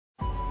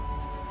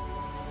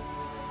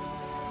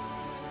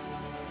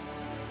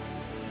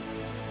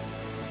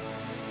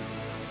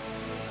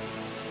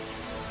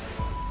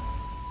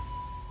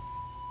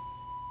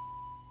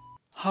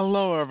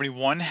Hello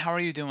everyone, how are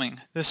you doing?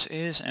 This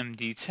is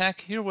MD Tech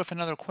here with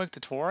another quick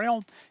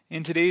tutorial.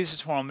 In today's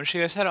tutorial, I'm going to show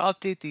you guys how to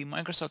update the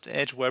Microsoft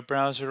Edge web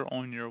browser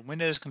on your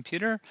Windows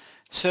computer.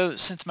 So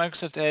since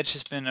Microsoft Edge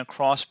has been a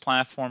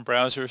cross-platform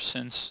browser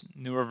since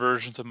newer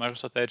versions of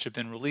Microsoft Edge have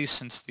been released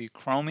since the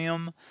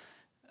Chromium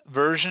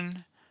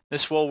version,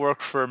 this will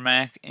work for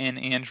Mac and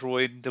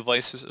Android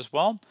devices as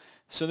well.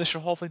 So this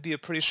should hopefully be a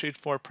pretty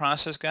straightforward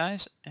process,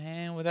 guys.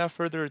 And without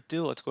further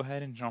ado, let's go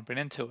ahead and jump right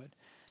into it.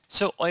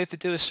 So all you have to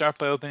do is start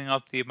by opening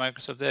up the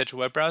Microsoft Edge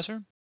web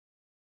browser.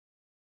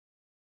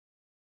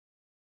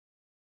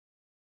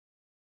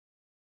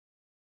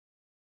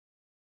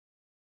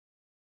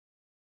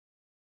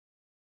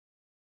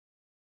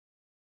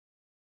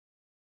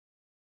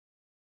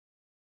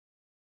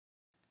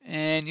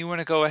 And you want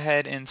to go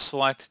ahead and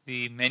select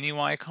the menu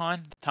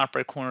icon, the top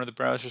right corner of the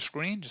browser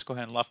screen. Just go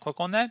ahead and left click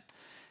on that.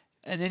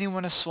 And then you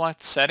want to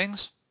select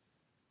Settings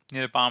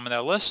near the bottom of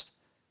that list.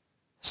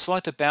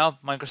 Select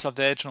About Microsoft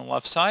Edge on the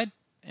left side.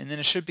 And then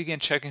it should begin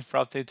checking for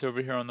updates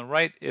over here on the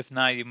right. If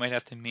not, you might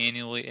have to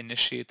manually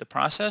initiate the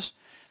process.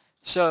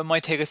 So it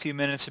might take a few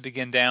minutes to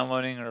begin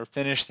downloading or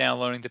finish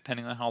downloading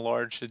depending on how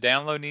large the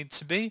download needs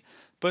to be,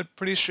 but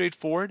pretty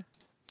straightforward.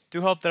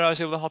 Do hope that I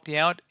was able to help you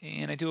out,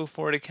 and I do look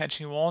forward to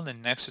catching you all in the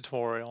next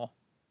tutorial.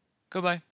 Goodbye.